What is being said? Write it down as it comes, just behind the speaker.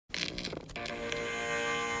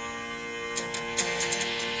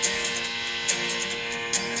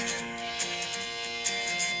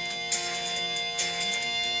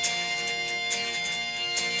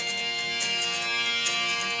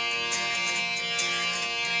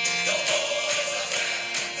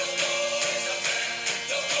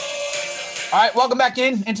All right, welcome back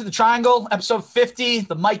into the Triangle, episode 50,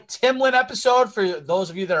 the Mike Timlin episode. For those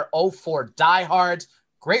of you that are 04 diehards,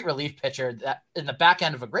 great relief pitcher that in the back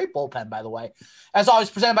end of a great bullpen, by the way. As always,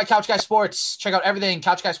 presented by Couch Guy Sports. Check out everything,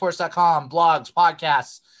 couchguysports.com, blogs,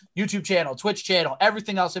 podcasts, YouTube channel, Twitch channel,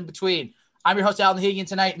 everything else in between. I'm your host, Alan Hagan,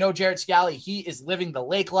 tonight. No Jared Scally. He is living the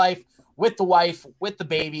lake life with the wife, with the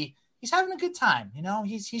baby. He's having a good time. You know,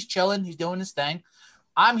 he's chilling. He's doing his thing.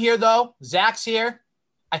 I'm here, though. Zach's here.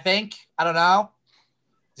 I think. I don't know.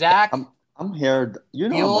 Zach? I'm here. You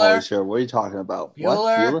know Bueller. I'm always here. What are you talking about? Bueller.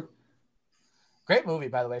 What? Bueller? Great movie,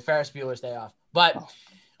 by the way. Ferris Bueller's Day Off. But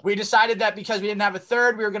we decided that because we didn't have a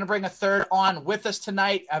third, we were going to bring a third on with us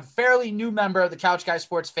tonight. A fairly new member of the Couch Guy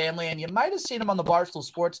Sports family, and you might have seen him on the Barstool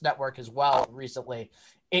Sports Network as well recently.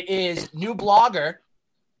 It is new blogger,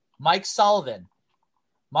 Mike Sullivan.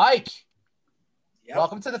 Mike. Yep.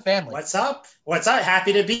 Welcome to the family. What's up?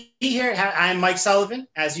 Happy to be here. I'm Mike Sullivan,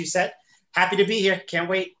 as you said. Happy to be here. Can't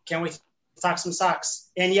wait to talk some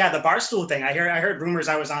socks. And yeah, the Barstool thing. I heard rumors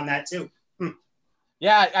I was on that too.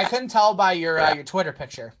 Yeah, I couldn't tell by your Twitter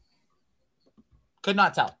picture. Could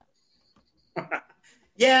not tell.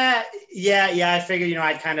 Yeah. I figured,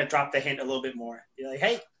 I'd kind of drop the hint a little bit more. Be like,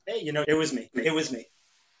 hey, it was me. It was me.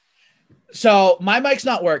 So my mic's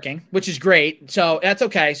not working, which is great. So that's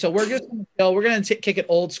okay. So we're going to kick it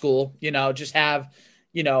old school, just have,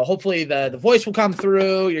 hopefully the voice will come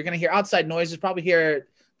through. You're going to hear outside noises, probably hear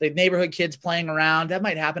the neighborhood kids playing around. That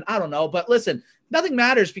might happen. I don't know. But listen, nothing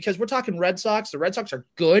matters because we're talking Red Sox. The Red Sox are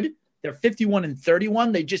good. They're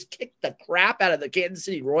 51-31. They just kicked the crap out of the Kansas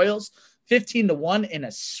City Royals 15-1 in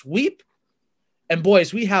a sweep. And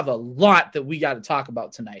boys, we have a lot that we got to talk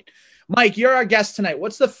about tonight. Mike, you're our guest tonight.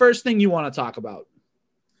 What's the first thing you want to talk about?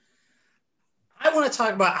 I want to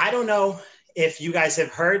talk about, I don't know if you guys have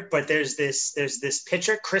heard, but there's this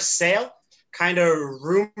pitcher, Chris Sale, kind of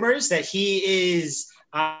rumors that he is,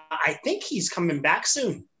 I think he's coming back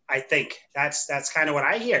soon. I think that's kind of what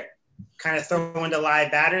I hear. Kind of throwing to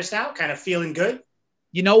live batters now, kind of feeling good.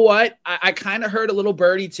 You know what? I kind of heard a little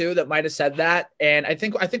birdie too that might have said that, and I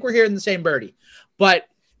think we're hearing the same birdie. But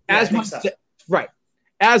as Mike said, right.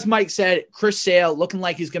 As Mike said, Chris Sale looking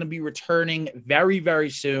like he's going to be returning very,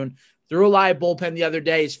 very soon. Threw a live bullpen the other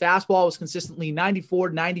day. His fastball was consistently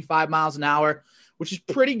 94, 95 miles an hour, which is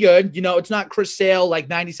pretty good. It's not Chris Sale like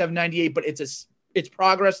 97, 98, but it's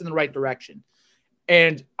progress in the right direction.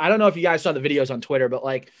 And I don't know if you guys saw the videos on Twitter, but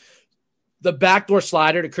like the backdoor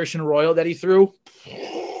slider to Christian Arroyo that he threw,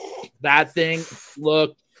 that thing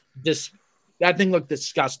looked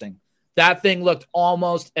disgusting. That thing looked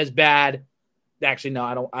almost as bad. Actually,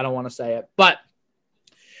 no, I don't want to say it. But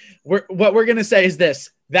what we're going to say is this.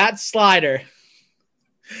 That slider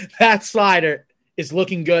is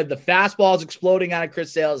looking good. The fastball is exploding out of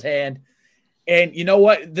Chris Sale's hand. And you know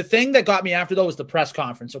what? The thing that got me after, though, was the press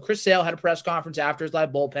conference. So Chris Sale had a press conference after his live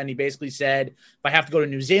bullpen. He basically said, if I have to go to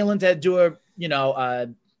New Zealand to do a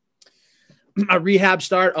rehab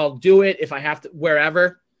start, I'll do it. If I have to,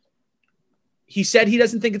 wherever. He said he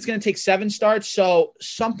doesn't think it's going to take 7 starts. So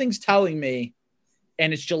something's telling me,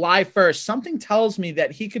 and it's July 1st, something tells me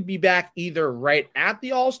that he could be back either right at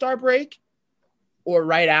the All-Star break or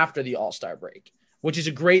right after the All-Star break, which is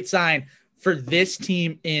a great sign for this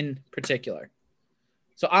team in particular.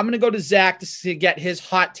 So I'm going to go to Zach to get his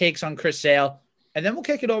hot takes on Chris Sale, and then we'll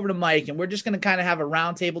kick it over to Mike, and we're just going to kind of have a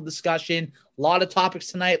roundtable discussion. A lot of topics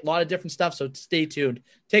tonight, a lot of different stuff, so stay tuned.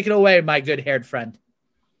 Take it away, my good-haired friend.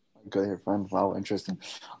 Good-haired friend. Wow, interesting.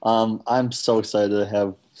 I'm so excited to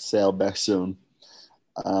have Sale back soon.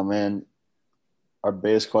 And our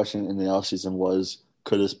biggest question in the offseason was,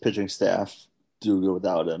 could his pitching staff do good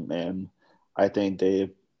without him? And I think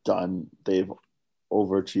they've overachieved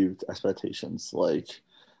expectations. Like,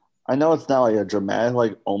 I know it's not like a dramatic,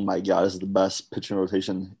 like, oh my God, this is the best pitching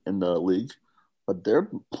rotation in the league, but they're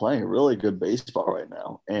playing really good baseball right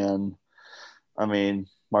now. And I mean,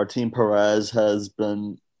 Martin Perez has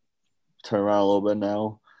been turned around a little bit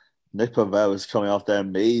now. Nick Pivetta was coming off that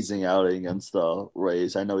amazing outing against the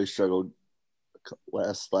Rays. I know he struggled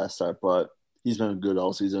last start, but he's been good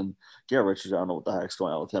all season. Garrett Richards, I don't know what the heck's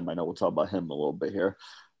going on with him. I know we'll talk about him a little bit here.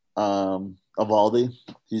 Evaldi,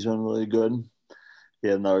 he's been really good. He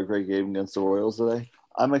had another great game against the Royals today.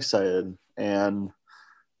 I'm excited, and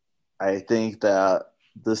I think that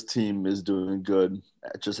this team is doing good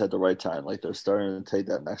just at the right time. Like, they're starting to take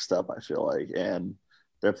that next step, I feel like, and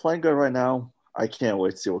they're playing good right now. I can't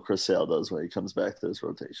wait to see what Chris Sale does when he comes back to this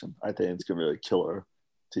rotation. I think it's going to be a killer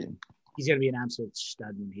team. He's going to be an absolute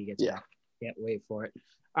stud when he gets back. Can't wait for it.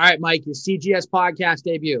 All right, Mike, your CGS podcast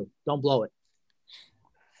debut. Don't blow it.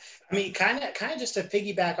 mean, kind of just to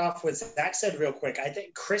piggyback off what Zach said real quick. I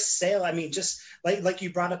think Chris Sale. I mean, just like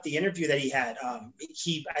you brought up the interview that he had.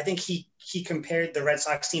 I think he compared the Red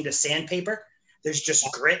Sox team to sandpaper. There's just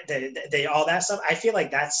grit. They all that stuff. I feel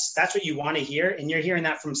like that's what you want to hear, and you're hearing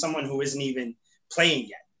that from someone who isn't even playing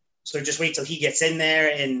yet. So just wait till he gets in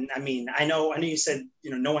there. And I mean, I know you said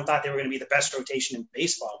no one thought they were going to be the best rotation in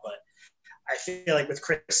baseball, but I feel like with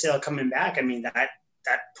Chris Sale coming back, I mean that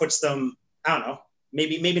puts them. I don't know.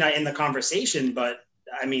 Maybe not in the conversation, but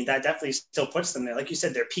I mean, that definitely still puts them there. Like you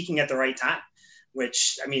said, they're peaking at the right time,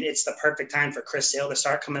 which, I mean, it's the perfect time for Chris Sale to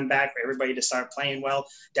start coming back, for everybody to start playing well.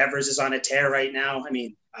 Devers is on a tear right now. I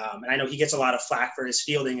mean, and I know he gets a lot of flack for his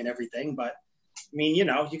fielding and everything, but I mean, you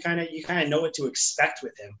kind of know what to expect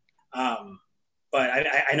with him. But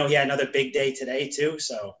I know he had another big day today too.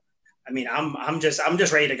 So, I mean, I'm just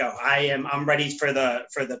ready to go. I'm ready for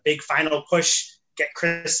the big final push. Get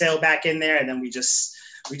Chris Sale back in there, and then we just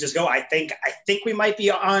go. I think we might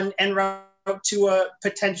be en route to a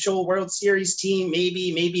potential World Series team,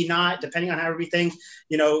 maybe not, depending on how everything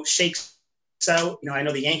shakes out. I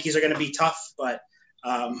know the Yankees are going to be tough, but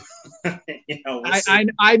we'll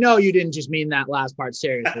I know you didn't just mean that last part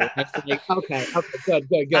seriously. Okay, good.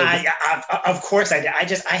 Of course I did.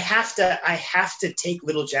 I have to take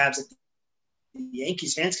little jabs at the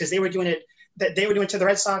Yankees fans because they were doing it to the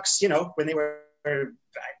Red Sox, when they were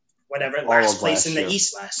last place in the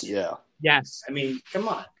East last year. Yeah. Yes. I mean, come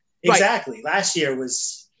on. Right. Exactly. Last year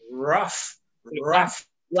was rough.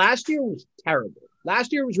 Last year was terrible.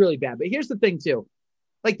 Last year was really bad. But here's the thing too.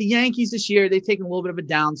 Like the Yankees this year, they've taken a little bit of a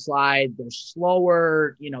downslide. They're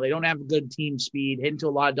slower. They don't have good team speed, hit into a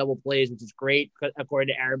lot of double plays, which is great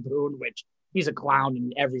according to Aaron Boone, which he's a clown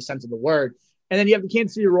in every sense of the word. And then you have the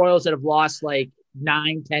Kansas City Royals that have lost like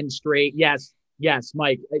 9-10 straight. Yes,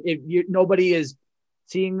 Mike. Nobody is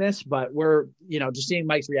seeing this, but we're, just seeing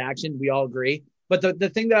Mike's reaction. We all agree. But the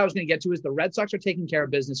thing that I was going to get to is the Red Sox are taking care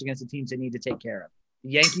of business against the teams they need to take care of.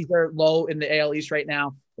 The Yankees are low in the AL East right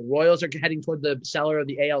now. The Royals are heading toward the cellar of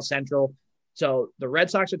the AL Central. So the Red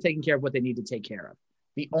Sox are taking care of what they need to take care of.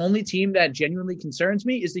 The only team that genuinely concerns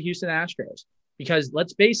me is the Houston Astros. Because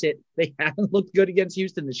let's face it, they haven't looked good against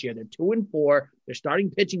Houston this year. They're 2-4. Their starting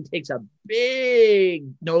pitching takes a big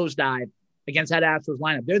nosedive against that Astros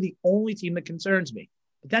lineup. They're the only team that concerns me.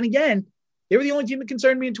 But then again, they were the only team that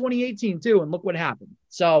concerned me in 2018 too, and look what happened.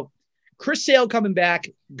 So Chris Sale coming back,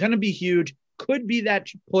 going to be huge. Could be that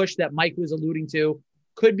push that Mike was alluding to.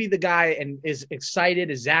 Could be the guy and is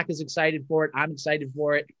excited, as Zach is excited for it. I'm excited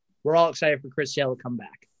for it. We're all excited for Chris Sale to come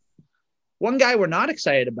back. One guy we're not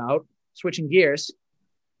excited about, switching gears,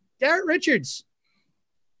 Garrett Richards.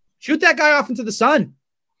 Shoot that guy off into the sun.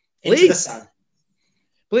 Into the sun.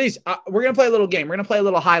 Please, we're going to play a little game. We're going to play a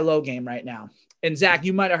little high-low game right now. And Zach,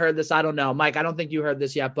 you might have heard this. I don't know. Mike, I don't think you heard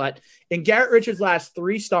this yet. But in Garrett Richards' last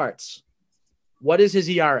 3 starts, what is his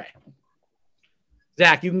ERA?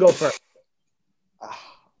 Zach, you can go first.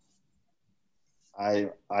 I'm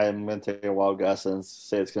going to take a wild guess and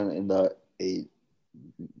say it's going to end the 8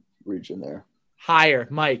 region there. Higher,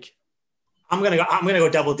 Mike. I'm gonna go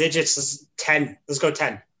double digits. 10. Let's go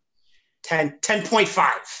 10.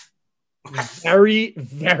 10.5. Very,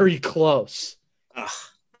 very close.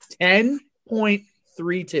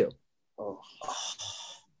 10.32. Oh.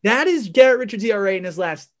 That is Garrett Richards' ERA in his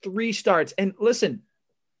last 3 starts. And listen,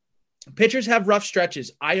 pitchers have rough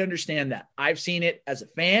stretches. I understand that. I've seen it as a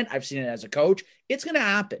fan. I've seen it as a coach. It's going to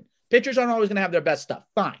happen. Pitchers aren't always going to have their best stuff.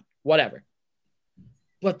 Fine, whatever.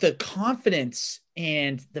 But the confidence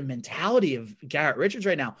and the mentality of Garrett Richards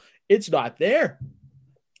right now, it's not there.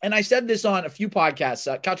 And I said this on a few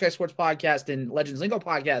podcasts, Couch Guy Sports Podcast and Legends Lingo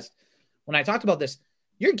Podcast, when I talked about this.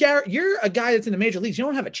 You're a guy that's in the major leagues. You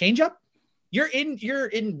don't have a changeup. You're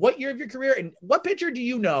in what year of your career? And what pitcher do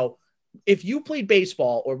you know, if you played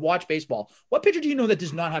baseball or watch baseball, what pitcher do you know that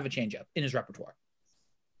does not have a changeup in his repertoire?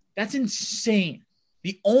 That's insane.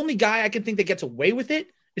 The only guy I can think that gets away with it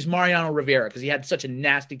is Mariano Rivera because he had such a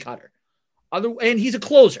nasty cutter. And he's a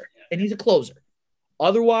closer.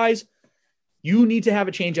 Otherwise, you need to have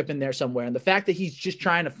a changeup in there somewhere. And the fact that he's just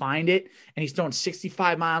trying to find it and he's throwing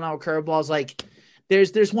 65-mile-an-hour curveballs, like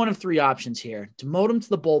there's one of 3 options here. Demote him to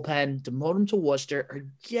the bullpen, demote him to Worcester, or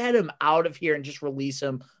get him out of here and just release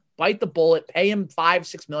him, bite the bullet, pay him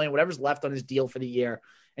 $5-6 million, whatever's left on his deal for the year,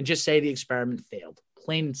 and just say the experiment failed.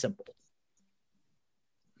 Plain and simple.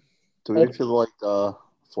 Do we feel like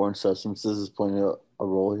foreign substances is playing a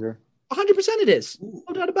role here? 100% it is.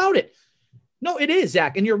 No doubt about it. No, it is,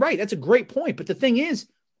 Zach. And you're right. That's a great point. But the thing is,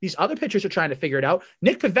 these other pitchers are trying to figure it out.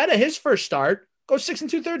 Nick Pivetta, his first start, goes 6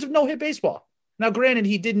 2/3 of no-hit baseball. Now, granted,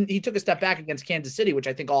 he took a step back against Kansas City, which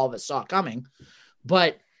I think all of us saw coming.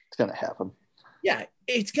 But It's going to happen. Yeah,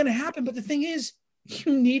 it's going to happen. But the thing is,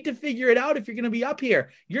 you need to figure it out if you're going to be up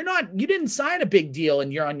here. You didn't sign a big deal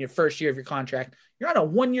and you're on your first year of your contract. You're on a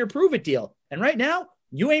 1-year prove it deal. And right now,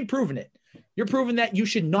 you ain't proving it. You're proving that you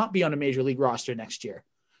should not be on a major league roster next year.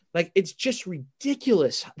 Like, it's just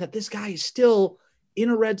ridiculous that this guy is still in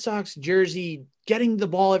a Red Sox jersey, getting the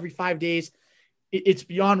ball every 5 days. It's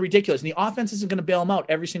beyond ridiculous. And the offense isn't going to bail him out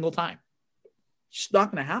every single time. It's just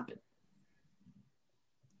not going to happen.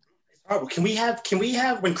 Oh, can we have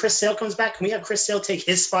when Chris Sale comes back? Can we have Chris Sale take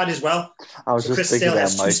his spot as well? I was just Chris thinking Sale that,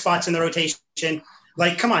 has Mike. 2 spots in the rotation.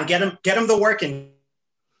 Like, come on, get him the work and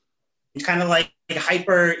kind of like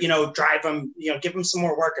hyper, drive him, give him some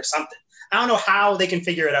more work or something. I don't know how they can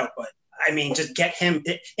figure it out, but I mean, just get him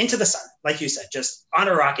into the sun, like you said, just on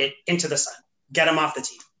a rocket into the sun, get him off the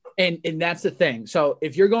team. And that's the thing. So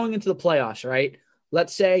if you're going into the playoffs, right?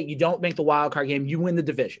 Let's say you don't make the wild card game, you win the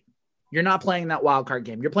division. You're not playing that wild card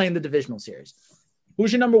game. You're playing the divisional series.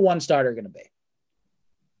 Who's your number 1 starter going to be?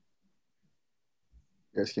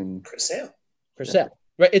 Chris Sale. Chris Sale.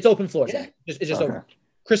 Right? It's open floor. Yeah. It's just Okay. open.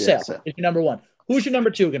 Chris Sale is your number 1. Who's your number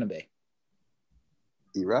 2 going to be?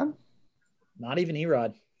 Erod? Not even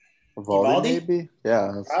Erod. Evaldi, maybe?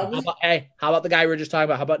 Yeah. How about the guy we were just talking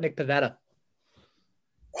about? How about Nick Pivetta?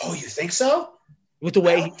 Oh, you think so? With the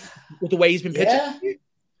way he's been pitching? Yeah.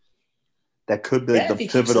 That could be like the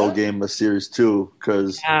pivotal game of Series 2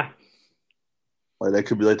 because like that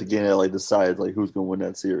could be like the game that like decides like who's going to win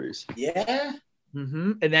that series. Yeah.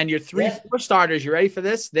 Mm-hmm. And then your 3-4 starters. You ready for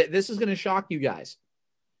this? This is going to shock you guys.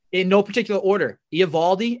 In no particular order: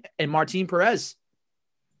 Eovaldi and Martin Perez.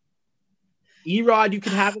 Erod, you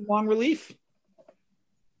can have in long relief.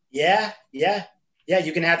 Yeah.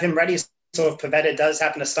 You can have him ready. So if Pivetta does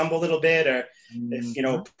happen to stumble a little bit, or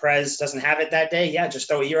if Perez doesn't have it that day, just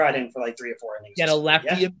throw Erod in for like 3 or 4 innings. Get a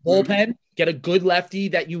lefty in bullpen. Get a good lefty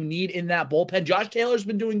that you need in that bullpen. Josh Taylor's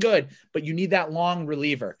been doing good, but you need that long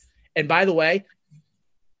reliever. And by the way,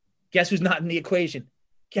 guess who's not in the equation?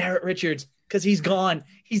 Garrett Richards, because he's gone.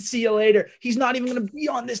 See you later. He's not even going to be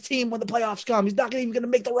on this team when the playoffs come. He's not even going to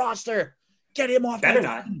make the roster. Get him off. Better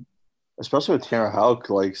not. Especially with Tanner Houck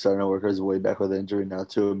like starting to work his way back with injury now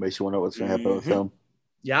too. It makes you wonder what's going to happen with him.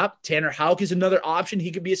 Yep. Tanner Houck is another option.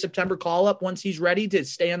 He could be a September call-up once he's ready to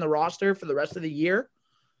stay on the roster for the rest of the year.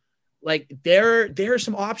 Like there are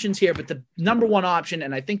some options here, but the number 1 option,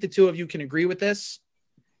 and I think the 2 of you can agree with this,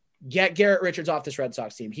 get Garrett Richards off this Red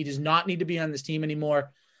Sox team. He does not need to be on this team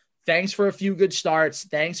anymore. Thanks for a few good starts.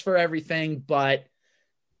 Thanks for everything, but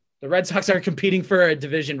the Red Sox are competing for a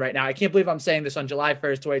division right now. I can't believe I'm saying this on July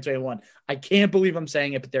 1st, 2021. I can't believe I'm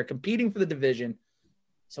saying it, but they're competing for the division.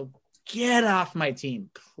 So get off my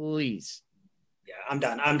team, please. Yeah, I'm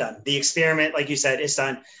done. The experiment, like you said, is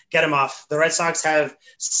done. Get him off. The Red Sox have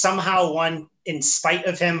somehow won in spite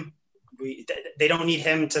of him. They don't need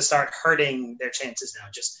him to start hurting their chances now.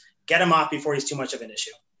 Just get him off before he's too much of an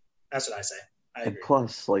issue. That's what I say. I agree. And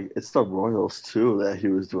plus, like, it's the Royals, too, that he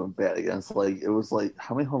was doing bad against. Like, it was like,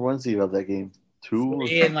 how many home runs did he have that game? 2?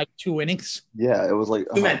 In like 2 innings. Yeah, it was like,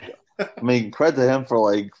 Too many. I mean, credit to him for,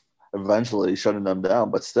 like, eventually shutting them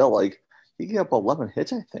down. But still, like, he gave up 11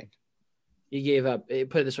 hits, I think. He gave up,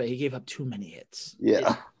 put it this way, he gave up too many hits.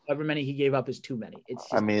 Yeah. However many he gave up is too many. It's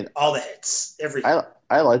just, I mean, all the hits. Everything.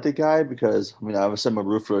 I like the guy because, I mean, obviously I'm a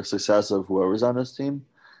root for the success of whoever's on this team.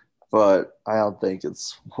 But I don't think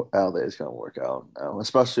it's going to work out,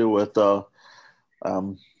 especially with MLB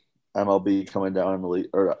coming down on the league,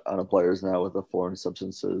 or on the players now with the foreign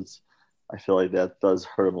substances. I feel like that does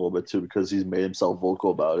hurt him a little bit too because he's made himself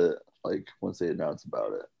vocal about it. Like once they announced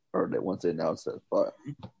it, but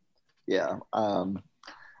yeah,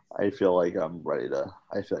 I feel like I'm ready to.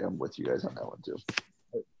 I feel like I'm with you guys on that one too.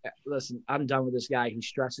 Listen, I'm done with this guy. He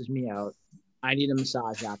stresses me out. I need a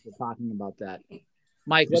massage after talking about that.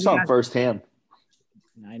 Mike, you saw him firsthand.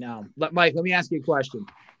 I know. Mike, let me ask you a question.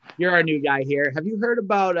 You're our new guy here. Have you heard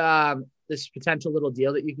about this potential little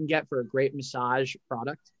deal that you can get for a great massage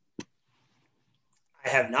product? I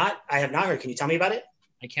have not heard. Can you tell me about it?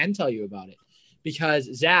 I can tell you about it. Because,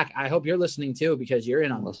 Zach, I hope you're listening too, because you're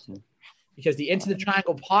in on this. Because the Into the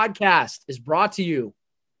Triangle podcast is brought to you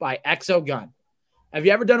by Exogun. Have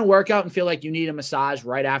you ever done a workout and feel like you need a massage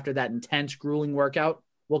right after that intense, grueling workout?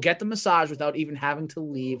 Well, get the massage without even having to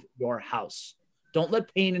leave your house. Don't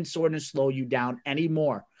let pain and soreness slow you down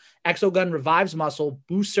anymore. Exogun revives muscle,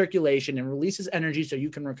 boosts circulation, and releases energy so you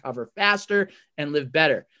can recover faster and live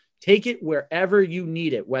better. Take it wherever you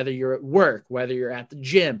need it, whether you're at work, whether you're at the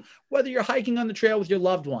gym, whether you're hiking on the trail with your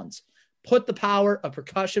loved ones. Put the power of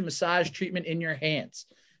percussion massage treatment in your hands.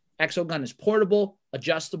 Exogun is portable,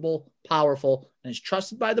 adjustable, powerful, and is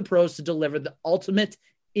trusted by the pros to deliver the ultimate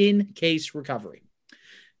in-case recovery.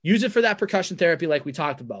 Use it for that percussion therapy like we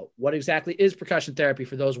talked about. What exactly is percussion therapy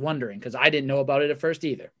for those wondering? Because I didn't know about it at first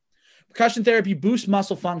either. Percussion therapy boosts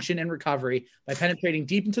muscle function and recovery by penetrating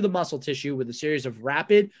deep into the muscle tissue with a series of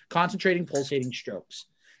rapid, concentrating, pulsating strokes.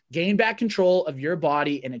 Gain back control of your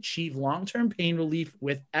body and achieve long-term pain relief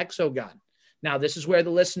with Exogun. Now, this is where the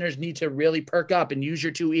listeners need to really perk up and use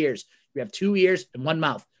your 2 ears. You have 2 ears and 1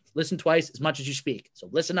 mouth. Listen twice as much as you speak. So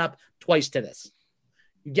listen up twice to this.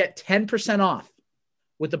 You get 10% off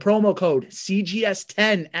with the promo code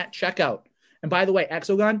CGS10 at checkout. And by the way,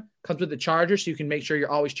 Exogun comes with a charger so you can make sure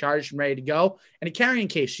you're always charged and ready to go, and a carrying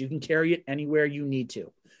case so you can carry it anywhere you need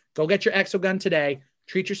to. Go get your Exogun today.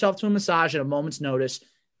 Treat yourself to a massage at a moment's notice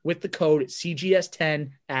with the code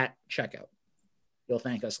CGS10 at checkout. You'll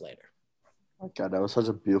thank us later. Oh my God, that was such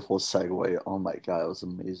a beautiful segue. Oh my God, it was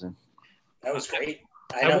amazing. That was great.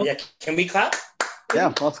 I know. Yeah. Can we clap?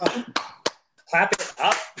 Yeah, let's clap. Clap it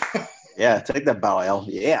up. Yeah, take that bow, Al.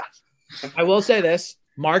 Yeah. I will say this.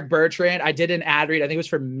 Mark Bertrand, I did an ad read. I think it was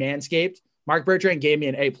for Manscaped. Mark Bertrand gave me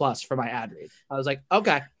an A+ for my ad read. I was like,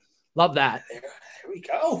 okay, love that. There we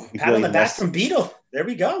go. Pat on the back from Beetle. There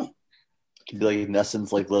we go. Could be like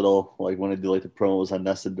Nesson's like little, like when I do like the promos on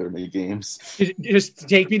Nesson during the games. Just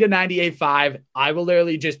take me to 98.5. I will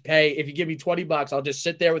literally just pay. If you give me $20, I'll just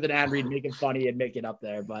sit there with an ad read, make it funny and make it up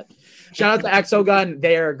there. But shout out to Exogun.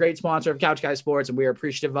 They are a great sponsor of Couch Guy Sports, and we are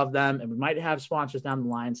appreciative of them. And we might have sponsors down the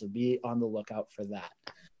line, so be on the lookout for that.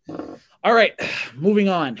 All right, moving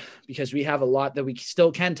on, because we have a lot that we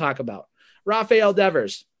still can talk about. Rafael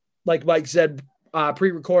Devers, like Mike said,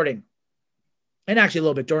 pre-recording, and actually a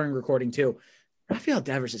little bit during recording too. Rafael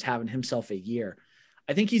Devers is having himself a year.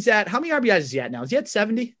 I think he's at, how many RBIs is he at now? Is he at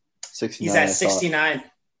 70? 69. He's at 69.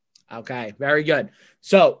 Okay, very good.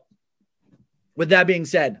 So with that being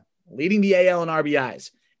said, leading the AL in RBIs.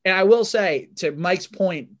 And I will say, to Mike's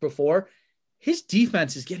point before, his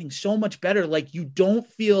defense is getting so much better. Like, you don't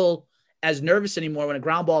feel as nervous anymore when a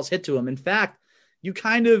ground ball is hit to him. In fact, you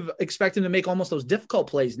kind of expect him to make almost those difficult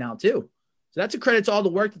plays now too. So that's a credit to all the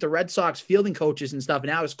work that the Red Sox fielding coaches and stuff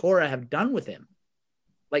and Alex Cora have done with him.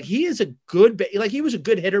 Like, he is a good, like, he was a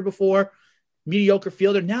good hitter before, mediocre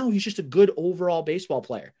fielder. Now he's just a good overall baseball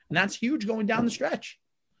player. And that's huge going down the stretch.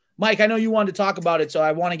 Mike, I know you wanted to talk about it, so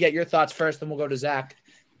I want to get your thoughts first, then we'll go to Zach.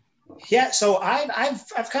 Yeah, so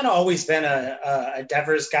I've kind of always been a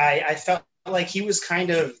Devers guy. I felt like he was kind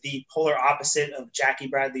of the polar opposite of Jackie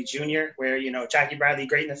Bradley Jr., where, you know, Jackie Bradley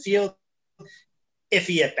great in the field,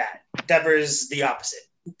 iffy at bat. Devers the opposite,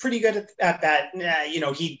 pretty good at bat. You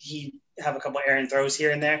know, he have a couple of errant throws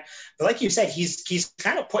here and there, but like you said, he's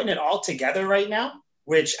kind of putting it all together right now,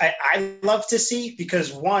 which I love to see,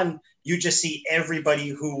 because one, you just see everybody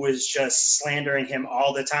who was just slandering him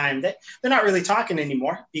all the time, that they're not really talking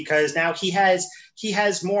anymore, because now he has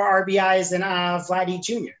more RBIs than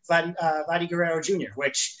Vladdy Guerrero Jr.,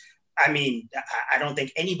 which, I mean, I don't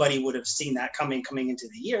think anybody would have seen that coming into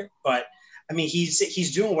the year. But I mean,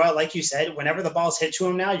 he's doing well. Like you said, whenever the ball's hit to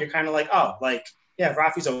him now, you're kind of like, oh, like, yeah,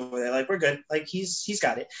 Rafi's over there. Like, we're good. Like, he's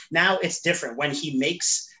got it. Now it's different. When he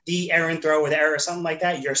makes the errant throw with error or something like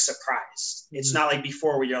that, you're surprised. It's not like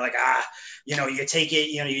before where you're like, you know, you take it,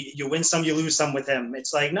 you know, you win some, you lose some with him.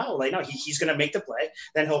 It's like, no, he's going to make the play.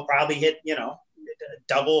 Then he'll probably hit, you know,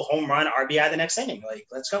 double home run RBI the next inning. Like,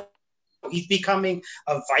 let's go. He's becoming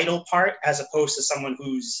a vital part, as opposed to someone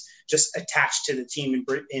who's just attached to the team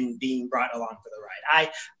and being brought along for the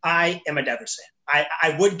ride. I am a Devers fan.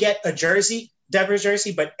 I would get a Devers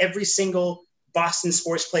jersey, but every single Boston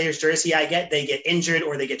sports player's jersey I get, they get injured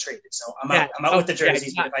or they get traded. So I'm out with the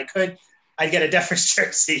jerseys. But if I could, I'd get a Devers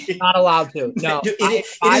jersey. Not allowed to. No,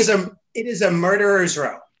 it is a murderer's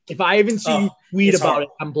row. If I even see you tweet about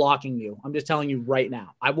horrible. it, I'm blocking you. I'm just telling you right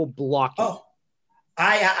now. I will block you. Oh,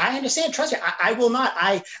 I understand. Trust me. I will not.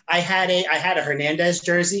 I had a Hernandez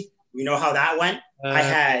jersey. You know how that went. I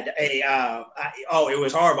had it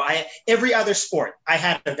was horrible. Every other sport, I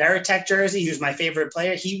had a Veritek jersey. He was my favorite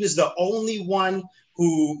player. He was the only one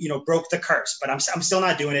who, you know, broke the curse. But I'm still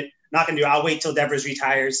not doing it. Not gonna do it. I'll wait till Devers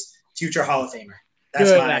retires. Future Hall of Famer.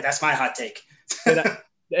 That's my hot take.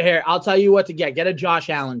 Here, I'll tell you what to get. Get a Josh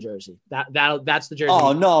Allen jersey. That's the jersey.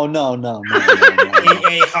 Oh, no. A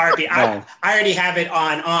heartbeat. No. I already have it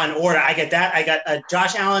on order. I get that. I got a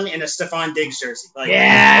Josh Allen and a Stephon Diggs jersey. Like,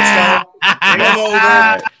 yeah. Let's go. Bring him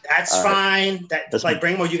over. That's fine. That's like,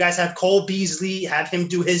 bring him over. You guys have Cole Beasley. Have him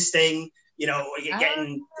do his thing. You know,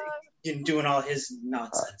 doing all his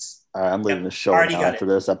nonsense. All right, I'm leaving the show after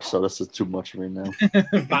this episode. This is too much for me now.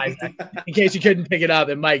 Bye, Zach. In case you couldn't pick it up,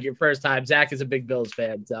 and Mike, your first time, Zach is a big Bills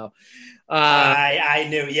fan, so I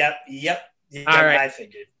knew. Yep. All right. I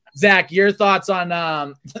figured. Zach, your thoughts on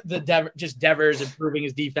Devers improving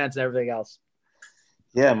his defense and everything else?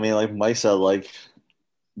 Yeah, I mean, like Mike said, like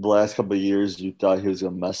the last couple of years, you thought he was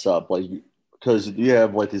gonna mess up, like because you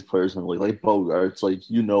have like these players in the league, like Bogarts, like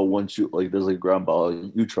once you like there's like ground ball,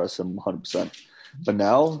 you trust him 100%. But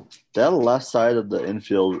now that left side of the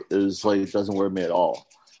infield is like doesn't worry me at all.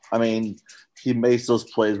 I mean, he makes those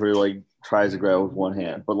plays where he like tries to grab with one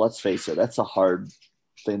hand, but let's face it, that's a hard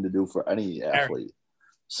thing to do for any athlete.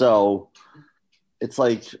 So it's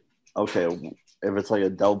like, okay, if it's like a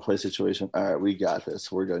double play situation, all right, we got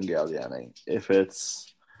this. We're going to Galliani. If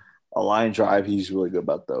it's a line drive, he's really good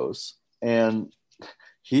about those. And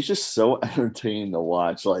he's just so entertaining to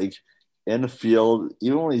watch. Like in the field,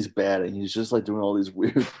 even when he's batting, he's just like doing all these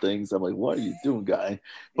weird things. I'm like, what are you doing, guy?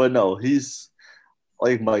 But no, he's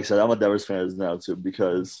like Mike said, I'm a Devers fan now too,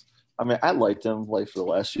 because I mean, I liked him like for the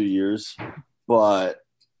last few years, but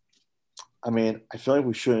I mean, I feel like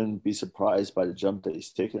we shouldn't be surprised by the jump that he's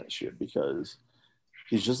taken this year because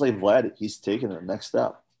he's just like Vlad. He's taking the next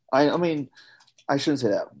step. I mean, I shouldn't say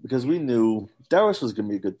that because we knew Darius was going to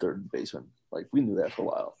be a good third baseman. Like, we knew that for a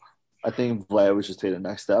while. I think Vlad was just taking the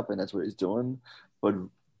next step, and that's what he's doing. But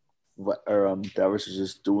Darius is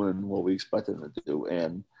just doing what we expected him to do.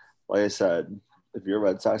 And like I said, if you're a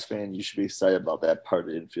Red Sox fan, you should be excited about that part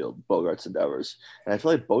of the infield, Bogarts and Devers. And I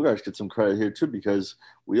feel like Bogarts gets some credit here too because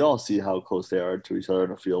we all see how close they are to each other in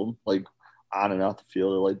the field, like on and out the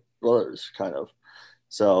field. They're like brothers, kind of.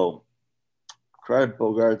 So credit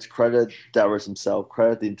Bogarts, credit Devers himself,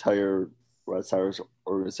 credit the entire Red Sox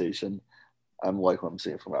organization. I'm like what I'm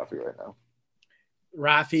seeing from Rafi right now.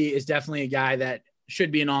 Rafi is definitely a guy that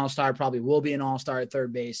should be an all-star, probably will be an all-star at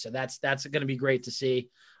third base. So that's going to be great to see.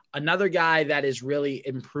 Another guy that is really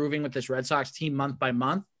improving with this Red Sox team month by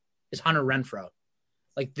month is Hunter Renfroe.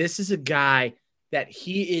 Like, this is a guy that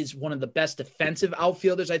he is one of the best defensive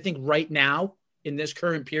outfielders, I think, right now in this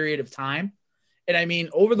current period of time. And I mean,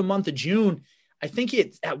 over the month of June, I think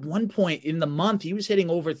at one point in the month, he was hitting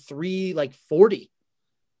over 340.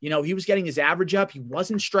 You know, he was getting his average up. He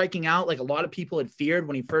wasn't striking out like a lot of people had feared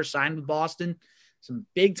when he first signed with Boston. Some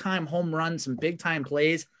big-time home runs, some big-time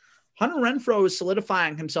plays. Hunter Renfroe is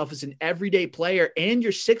solidifying himself as an everyday player and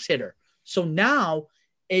your six hitter. So now,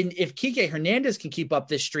 and if Kike Hernandez can keep up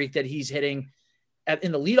this streak that he's hitting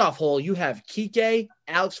in the leadoff hole, you have Kike,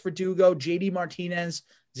 Alex Verdugo, JD Martinez,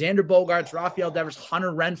 Xander Bogaerts, Rafael Devers,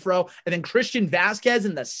 Hunter Renfroe, and then Christian Vasquez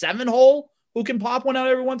in the 7 hole who can pop one out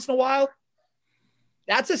every once in a while.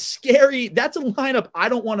 That's a lineup I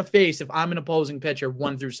don't want to face if I'm an opposing pitcher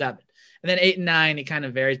 1 through 7. And then 8 and 9, it kind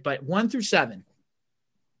of varies, but 1 through 7.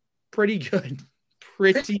 Pretty good.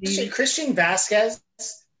 Christian Vasquez,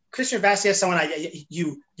 someone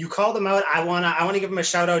you called him out. I wanna give him a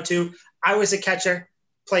shout out too. I was a catcher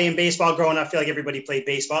playing baseball growing up. I feel like everybody played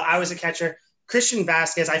baseball. I was a catcher. Christian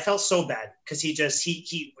Vasquez, I felt so bad because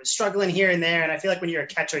he was struggling here and there. And I feel like when you're a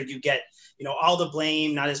catcher, you get, all the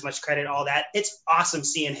blame, not as much credit, all that. It's awesome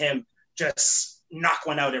seeing him just knock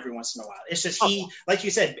one out every once in a while. It's just like you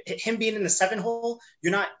said, him being in the 7 hole,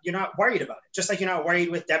 you're not worried about it. Just like you're not worried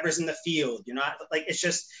with Devers in the field. You're not like, it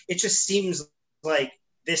just seems like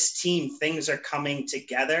this team, things are coming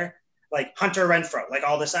together. Like Hunter Renfroe, like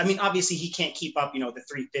all this. I mean, obviously he can't keep up, the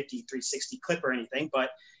 350, 360 clip or anything, but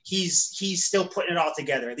he's still putting it all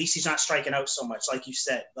together. At least he's not striking out so much, like you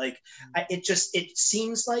said. Like it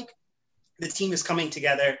seems like the team is coming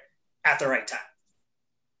together at the right time.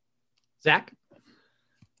 Zach?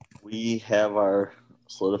 We have our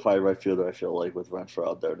solidified right fielder, I feel like, with Renfroe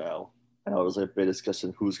out there now. And I was like a big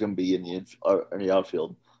discussion who's going to be in the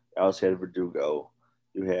outfield. I also had Verdugo.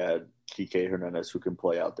 You had Kike Hernandez, who can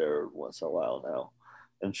play out there once in a while now.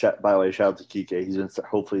 And by the way, shout out to Kike.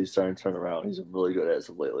 Hopefully he's starting to turn around. He's been really good as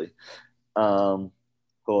of lately. Who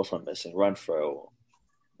else am I missing? Renfroe.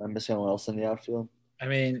 Am I missing anyone else in the outfield? I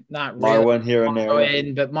mean, not really. Marwin here and there.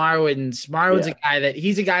 But Marwin's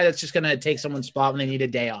a guy that's just going to take someone's spot when they need a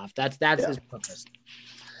day off. That's his purpose.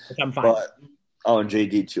 Which I'm fine. And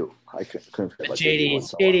JD too. I couldn't forget about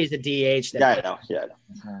JD's a DH. I know.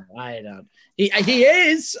 I know. He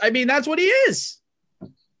is. I mean, that's what he is.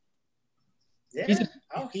 Yeah.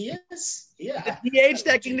 He is. Yeah. A DH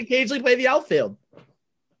that can occasionally play the outfield.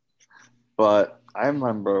 But I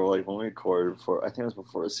remember like when we recorded I think it was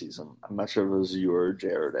before the season. I'm not sure if it was you or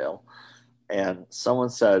Jared Dale. And someone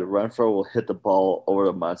said Renfroe will hit the ball over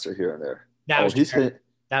the monster here and there.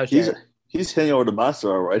 He's hitting over the monster,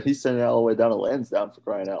 all right. He's sending it all the way down to Lansdowne for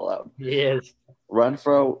crying out loud. He is.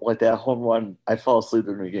 Renfroe, like that home run, I fell asleep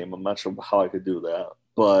during the game. I'm not sure how I could do that.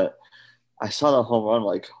 But I saw that home run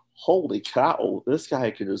like, holy cow, this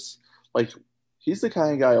guy could just, like, he's the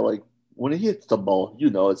kind of guy, like, when he hits the ball,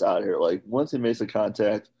 it's out of here. Like once he makes the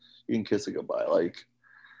contact, you can kiss it goodbye. Like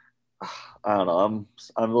I don't know.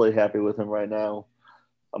 I'm really happy with him right now.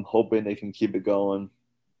 I'm hoping they can keep it going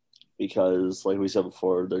because, like we said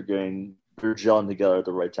before, they're gelling together at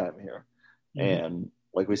the right time here. Mm-hmm. And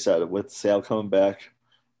like we said, with Sale coming back,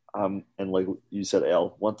 and like you said,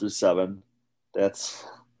 Al, 1 through 7, that's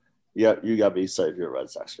you got to be excited if you're a Red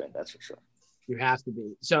Sox fan. That's for sure. You have to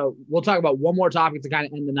be. So we'll talk about one more topic to kind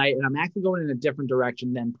of end the night, and I'm actually going in a different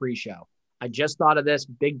direction than pre-show. I just thought of this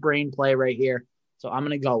big brain play right here, so I'm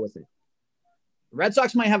going to go with it. The Red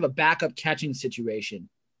Sox might have a backup catching situation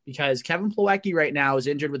because Kevin Plawecki right now is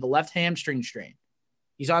injured with a left hamstring strain.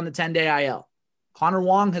 He's on the 10-day IL. Connor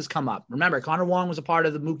Wong has come up. Remember, Connor Wong was a part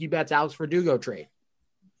of the Mookie Betts, Alex Verdugo trade.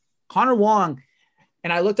 Connor Wong,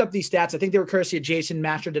 and I looked up these stats. I think they were courtesy of Jason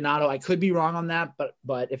Mastrodonato. I could be wrong on that,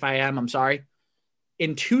 but if I am, I'm sorry.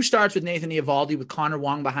 In 2 starts with Nathan Eovaldi with Connor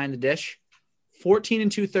Wong behind the dish, 14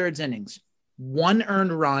 and 2/3 innings, 1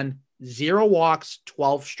 earned run, 0 walks,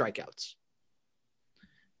 12 strikeouts.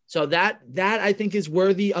 So that I think is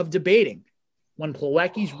worthy of debating. When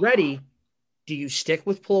Plawecki's ready, do you stick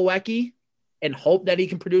with Plawecki and hope that he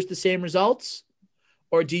can produce the same results?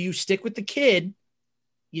 Or do you stick with the kid?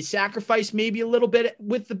 You sacrifice maybe a little bit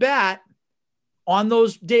with the bat on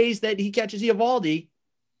those days that he catches Eovaldi.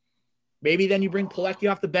 Maybe then you bring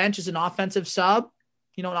Plawecki off the bench as an offensive sub,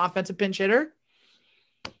 an offensive pinch hitter.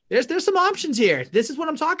 There's some options here. This is what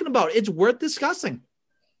I'm talking about. It's worth discussing.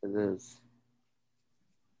 It is.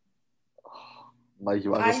 Mike,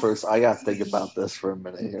 you want to go first? I got to think about this for a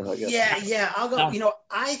minute here. Yeah. I'll go.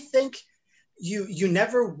 I think you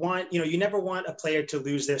never want a player to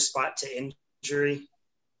lose their spot to injury.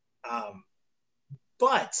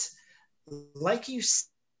 But like you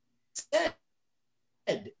said,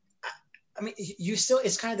 I mean,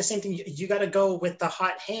 it's kind of the same thing. You got to go with the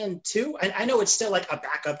hot hand too. I know it's still like a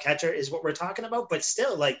backup catcher is what we're talking about, but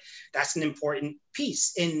still like that's an important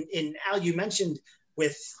piece. In Al, you mentioned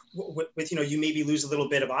with you maybe lose a little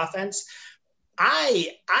bit of offense.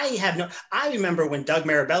 I remember when Doug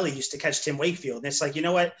Mirabelli used to catch Tim Wakefield, and it's like, you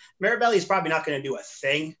know what? Mirabelli is probably not going to do a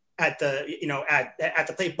thing at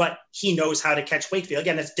the plate, but he knows how to catch Wakefield.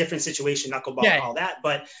 Again, that's a different situation, knuckleball, and all that.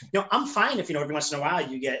 But I'm fine if every once in a while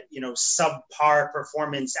you get subpar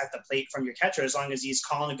performance at the plate from your catcher, as long as he's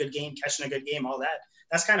calling a good game, catching a good game, all that.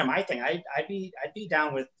 That's kind of my thing. I'd be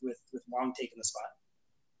down with Wong taking the spot.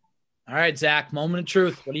 All right, Zach, moment of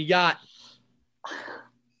truth. What do you got?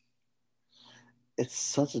 It's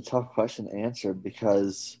such a tough question to answer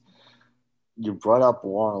because you brought up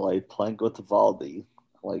Wong, like playing with Eovaldi.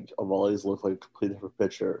 Like Eovaldi's look like a completely different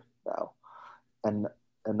pitcher now, and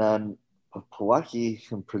then Plawecki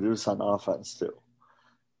can produce on offense too.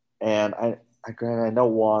 And I know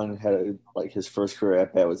Wong had his first career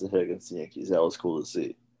at bat was a hit against the Yankees. That was cool to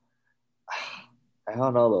see. I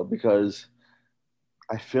don't know though, because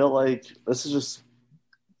I feel like this is just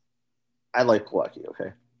I like Plawecki.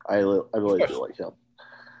 Okay, I really do like him,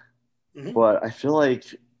 mm-hmm. But I feel like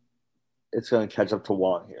it's going to catch up to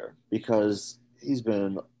Wong here because he's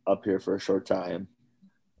been up here for a short time,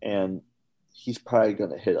 and he's probably going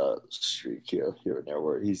to hit a streak here and there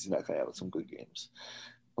where he's not going to have some good games.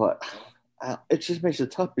 But it just makes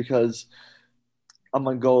it tough because I'm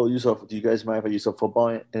going to go Yusuf. Do you guys mind if I use a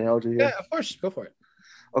football analogy here? Yeah, of course. Go for it.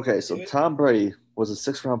 Okay, so Tom Brady was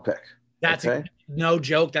a 6th-round pick. That's no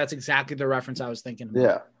joke. That's exactly the reference I was thinking about.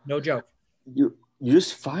 Yeah. No joke. You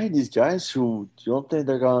just find these guys who you don't think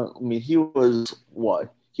they're going to – I mean, he was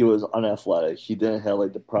what? He was unathletic. He didn't have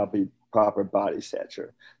the proper body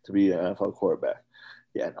stature to be an NFL quarterback.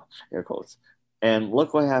 Yeah, no, air quotes. And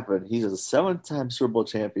look what happened. He's a 7-time Super Bowl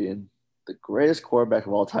champion, the greatest quarterback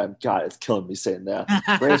of all time. God, it's killing me saying that.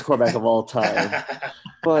 Greatest quarterback of all time.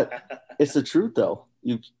 But it's the truth, though.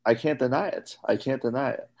 I can't deny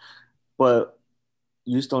it. But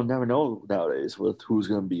you just don't never know nowadays with who's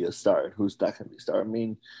going to be a star and who's not going to be a star. I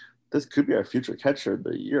mean, this could be our future catcher of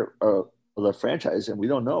the year or the franchise, and we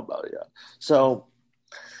don't know about it yet. So,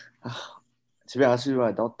 to be honest with you,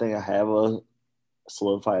 I don't think I have a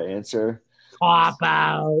solidified answer. Cop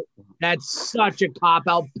out. That's such a cop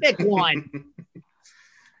out. Pick one.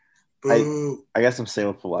 I guess I'm staying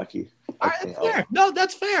with Plawecki. All right, that's fair. No,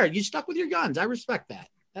 that's fair. You stuck with your guns. I respect that.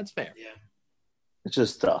 That's fair. Yeah. It's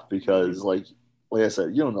just tough because, like I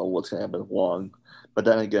said, you don't know what's going to happen with Wong. But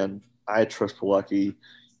then again, I trust Plawecki.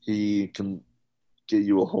 He can get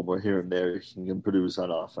you a homer here and there. He can produce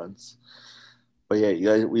on offense. But yeah, you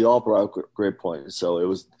guys, we all brought up great points, so it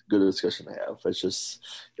was a good discussion to have. It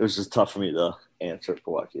was just tough for me to answer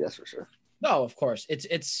Plawecki, that's for sure. No, of course.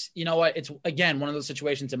 It's you know what? It's again one of those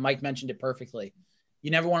situations, and Mike mentioned it perfectly.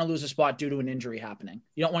 You never want to lose a spot due to an injury happening.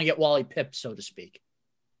 You don't want to get Wally pipped, so to speak.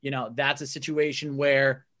 That's a situation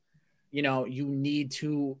where, you need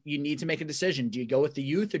to make a decision. Do you go with the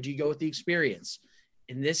youth or do you go with the experience?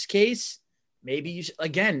 In this case, maybe you,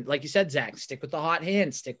 again, like you said, Zach, stick with the hot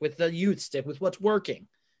hand, stick with the youth, stick with what's working,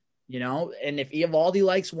 and if Eovaldi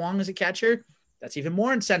likes Wong as a catcher, that's even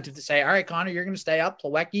more incentive to say, all right, Connor, you're going to stay up.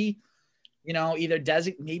 Plawecki,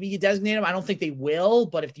 either maybe you designate him. I don't think they will,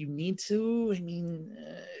 but if you need to,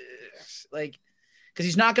 because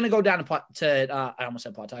he's not going to go down to I almost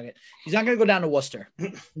said Pawtucket. He's not going to go down to Worcester.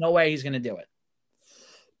 No way he's going to do it.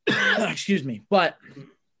 Excuse me. But,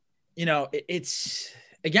 it's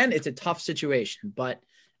a tough situation. But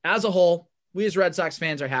as a whole, we as Red Sox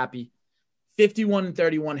fans are happy.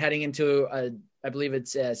 51-31 heading into I believe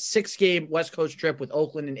it's a 6-game West Coast trip with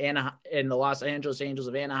Oakland and Anaheim and the Los Angeles Angels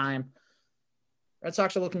of Anaheim. Red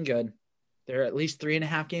Sox are looking good. They're at least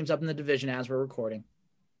 3.5 games up in the division as we're recording.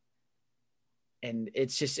 And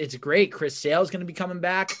it's great. Chris Sale is going to be coming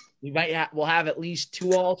back. We'll have at least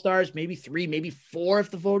 2 All-Stars, maybe 3, maybe 4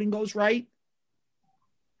 if the voting goes right.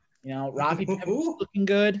 Rafi looking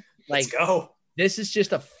good. Let's go. This is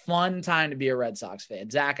just a fun time to be a Red Sox fan.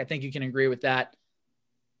 Zach, I think you can agree with that.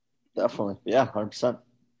 Definitely. Yeah, 100%.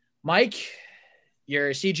 Mike,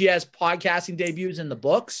 your CGS podcasting debuts in the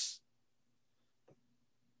books.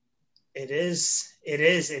 It is.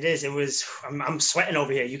 It was, I'm sweating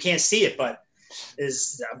over here. You can't see it, but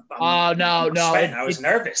no. Sweating. I was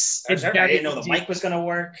nervous. I didn't know the mic was going to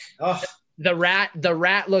work. Oh. The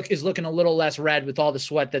rat look is looking a little less red with all the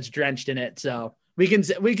sweat that's drenched in it. So we can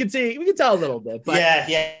tell a little bit. But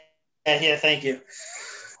yeah. Thank you.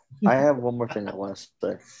 I have one more thing I want to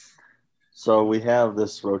say. So we have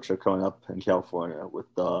this road trip coming up in California with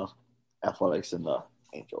the Athletics and the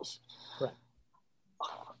Angels. Correct.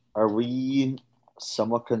 Are we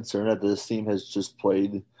somewhat concerned that this team has just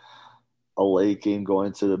played a late game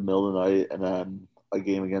going to the middle of the night and then a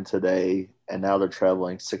game again today, and now they're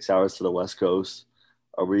traveling 6 hours to the West Coast?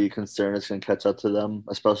 Are we concerned it's going to catch up to them,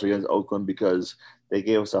 especially against Oakland, because they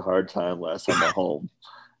gave us a hard time last time at home?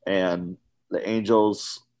 And the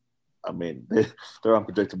Angels, I mean, they're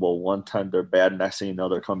unpredictable. One time they're bad, next thing you know,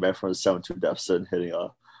 they're coming back from a 7-2 deficit and hitting a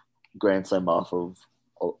grand slam off of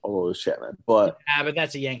Aroldis Chapman. But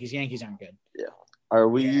that's the Yankees. Yankees aren't good. Yeah. Are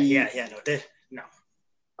we? No.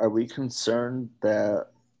 Are we concerned that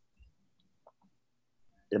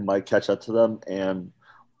it might catch up to them? And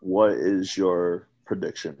what is your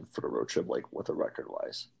prediction for the road trip, like with the record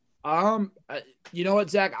wise? You know what,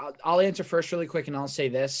 Zach? I'll answer first really quick, and I'll say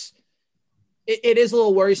this. It is a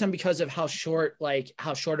little worrisome because of how short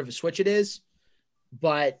of a switch it is,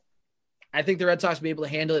 but I think the Red Sox will be able to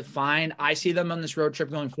handle it fine. I see them on this road trip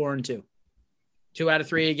going 4-2. 2 out of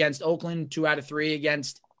 3 against Oakland, 2 out of 3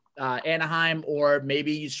 against Anaheim, or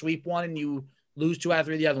maybe you sweep one and you lose 2 out of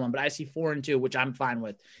 3 the other one. But I see 4-2, which I'm fine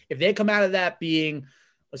with. If they come out of that being,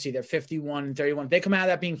 let's see, they're 51-31. If they come out of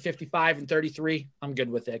that being 55-33, I'm good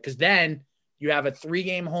with it. Because then you have a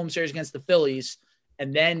 3-game home series against the Phillies,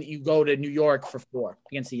 and then you go to New York for 4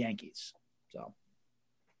 against the Yankees. So,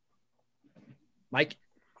 Mike?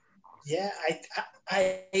 Yeah,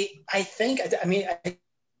 I think, I mean, I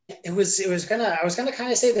was gonna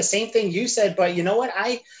kind of say the same thing you said, but you know what?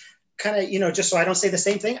 I kind of, just so I don't say the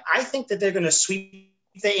same thing, I think that they're gonna sweep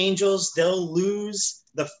the Angels. They'll lose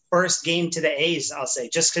the first game to the A's, I'll say,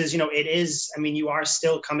 just because, it is, I mean, you are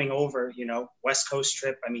still coming over, West Coast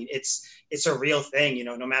trip. I mean, it's a real thing,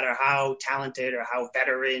 no matter how talented or how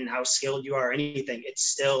veteran, how skilled you are or anything, it's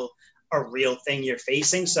still a real thing you're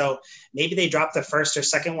facing. So maybe they drop the first or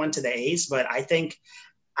second one to the A's, but I think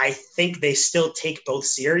they still take both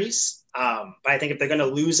series. But I think if they're going to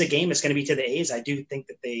lose a game, it's going to be to the A's. I do think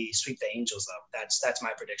that they sweep the Angels, though. That's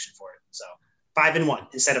my prediction for it. So 5-1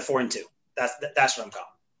 instead of 4-2. That's what I'm calling.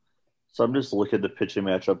 So I'm just looking at the pitching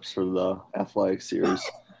matchups for the Athletic series,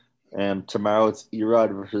 and tomorrow it's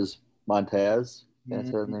Erod versus Montez. That's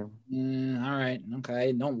his name. All right.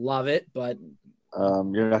 Okay. Don't love it, but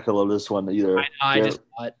you're not gonna love this one either. I just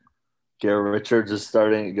thought Garrett Richards is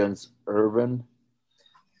starting against Irvin.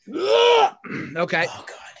 Okay. Oh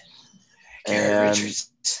God. And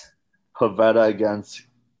Pavetta against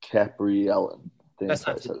Caprielin. That's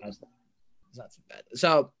not too bad.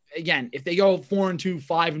 So again, if they go 4-2,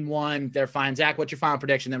 5-1, they're fine. Zach, what's your final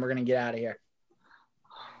prediction? Then we're gonna get out of here.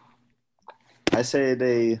 I say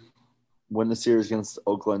they win the series against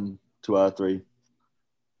Oakland 2 out of 3,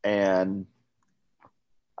 and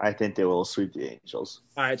I think they will sweep the Angels.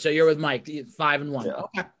 All right, so you're with Mike, 5-1. Yeah.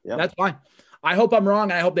 Okay, yep. That's fine. I hope I'm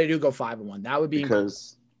wrong, and I hope they do go 5-1. That would be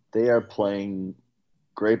because they are playing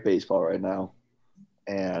great baseball right now,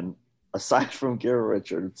 and aside from Garrett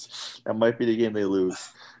Richards, that might be the game they lose.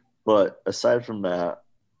 But aside from that,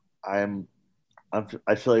 I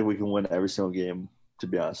feel like we can win every single game. To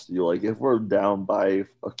be honest with you, like if we're down by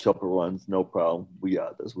a couple runs, no problem. We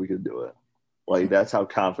got this. We can do it. Like that's how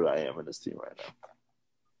confident I am in this team right now.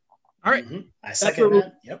 All right, I second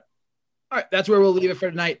that. Yep. All right, that's where we'll leave it for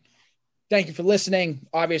tonight. Thank you for listening.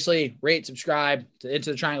 Obviously, rate, subscribe to Into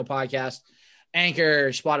the Triangle Podcast, Anchor,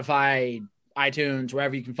 Spotify, iTunes,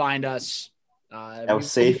 wherever you can find us. Have a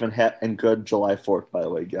safe and good July 4th, by the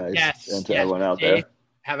way, guys. Yes, and to everyone out there.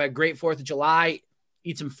 Have a great 4th of July.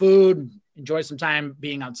 Eat some food. Enjoy some time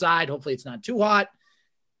being outside. Hopefully it's not too hot.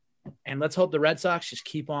 And let's hope the Red Sox just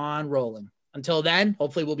keep on rolling. Until then,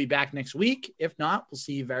 hopefully we'll be back next week. If not, we'll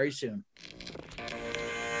see you very soon.